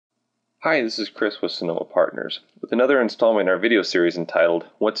Hi, this is Chris with Sonoma Partners with another installment in our video series entitled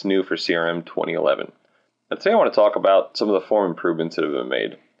What's New for CRM 2011. Now today I want to talk about some of the form improvements that have been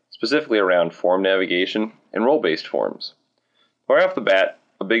made, specifically around form navigation and role-based forms. Right off the bat,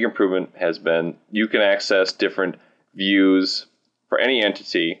 a big improvement has been you can access different views for any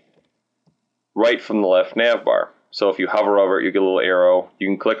entity right from the left nav bar. So if you hover over it, you get a little arrow, you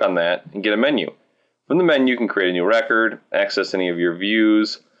can click on that and get a menu. From the menu you can create a new record, access any of your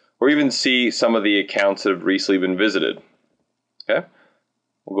views, or even see some of the accounts that have recently been visited. Okay,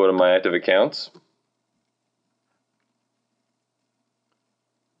 we'll go to my active accounts.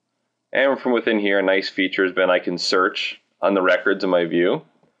 And from within here, a nice feature has been I can search on the records in my view.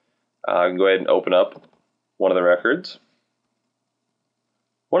 I can go ahead and open up one of the records.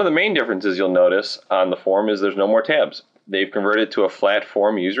 One of the main differences you'll notice on the form is there's no more tabs. They've converted to a flat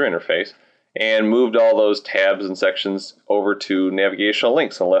form user interface and moved all those tabs and sections over to navigational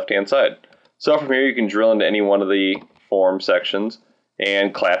links on the left-hand side. So from here you can drill into any one of the form sections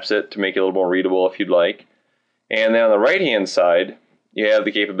and collapse it to make it a little more readable if you'd like. And then on the right-hand side, you have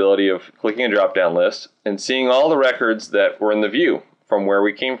the capability of clicking a drop-down list and seeing all the records that were in the view from where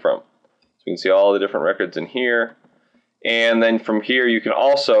we came from. So you can see all the different records in here. And then from here you can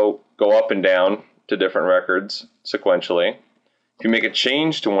also go up and down to different records sequentially. If you make a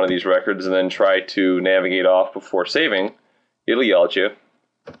change to one of these records and then try to navigate off before saving, it'll yell at you,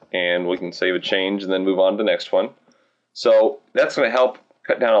 and we can save a change and then move on to the next one. So that's going to help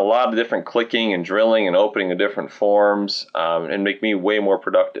cut down a lot of different clicking and drilling and opening of different forms and make me way more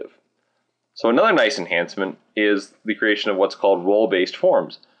productive. So another nice enhancement is the creation of what's called role-based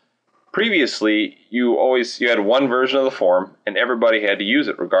forms. Previously, you had one version of the form and everybody had to use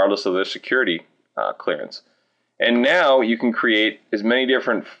it regardless of their security clearance. And now you can create as many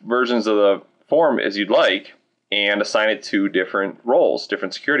different versions of the form as you'd like and assign it to different roles,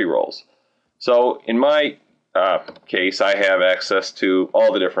 different security roles. So in my case, I have access to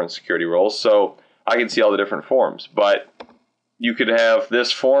all the different security roles, so I can see all the different forms. But you could have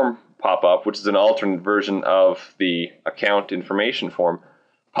this form pop up, which is an alternate version of the account information form,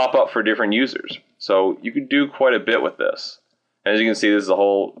 pop up for different users. So you could do quite a bit with this. As you can see, this is a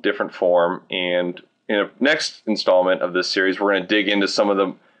whole different form, and in the next installment of this series, we're going to dig into some of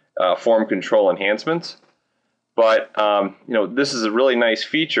the form control enhancements. But this is a really nice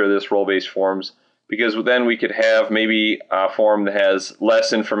feature of this role-based forms, because then we could have maybe a form that has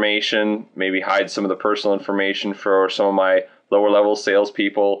less information, maybe hides some of the personal information for some of my lower-level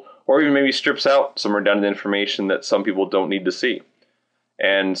salespeople, or even maybe strips out some redundant information that some people don't need to see.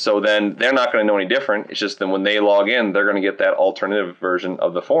 And so then they're not going to know any different. It's just that when they log in, they're going to get that alternative version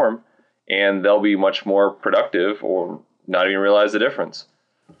of the form, and they'll be much more productive or not even realize the difference.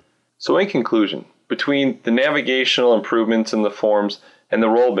 So in conclusion, between the navigational improvements in the forms and the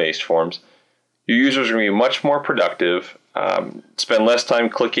role-based forms, your users are going to be much more productive, spend less time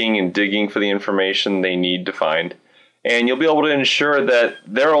clicking and digging for the information they need to find, and you'll be able to ensure that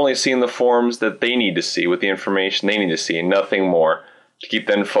they're only seeing the forms that they need to see with the information they need to see and nothing more, to keep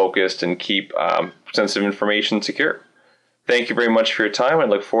them focused and keep sensitive information secure. Thank you very much for your time. I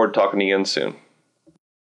look forward to talking to you again soon.